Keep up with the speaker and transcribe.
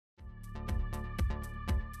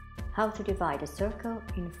How to divide a circle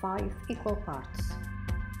in 5 equal parts.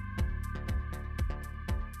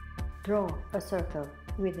 Draw a circle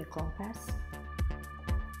with a compass.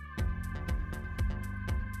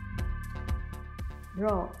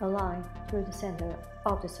 Draw a line through the center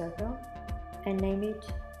of the circle and name it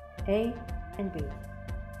A and B.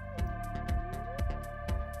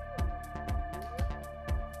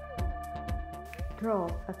 Draw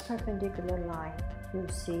a perpendicular line through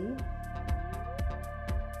C.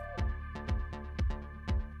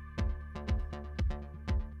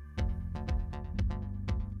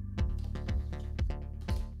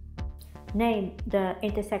 Name the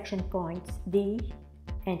intersection points D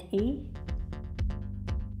and E.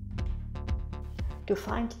 To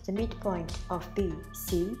find the midpoint of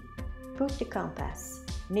BC, put the compass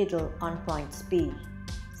middle on points B,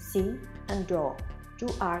 C and draw 2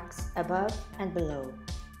 arcs above and below.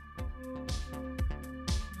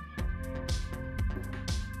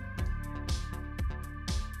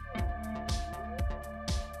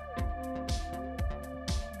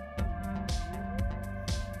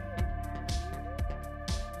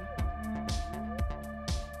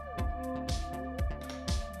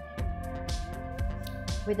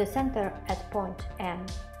 With the center at point M,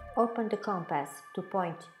 open the compass to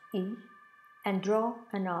point E and draw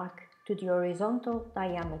an arc to the horizontal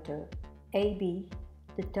diameter AB,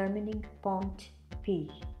 determining point P.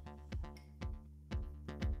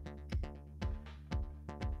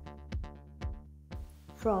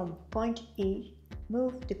 From point E,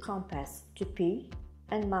 move the compass to P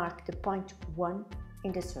and mark the point 1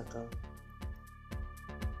 in the circle.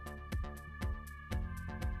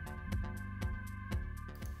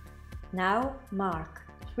 Now mark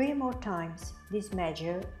 3 more times this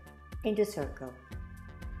measure in the circle.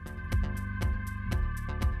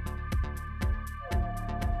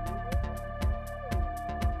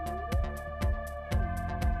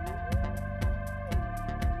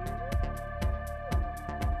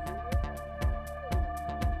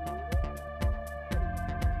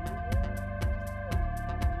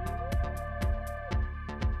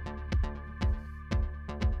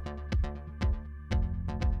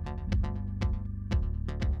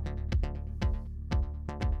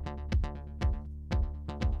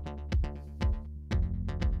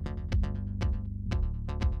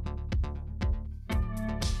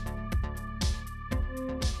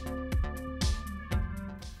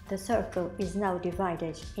 The circle is now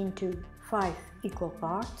divided into 5 equal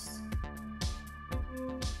parts.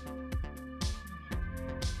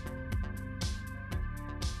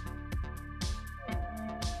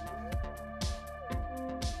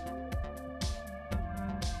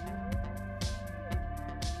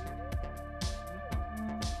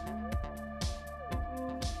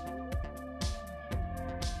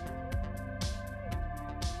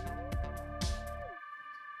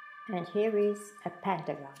 And here is a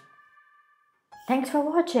pentagon. Thanks for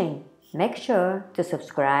watching. Make sure to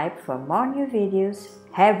subscribe for more new videos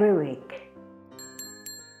every week.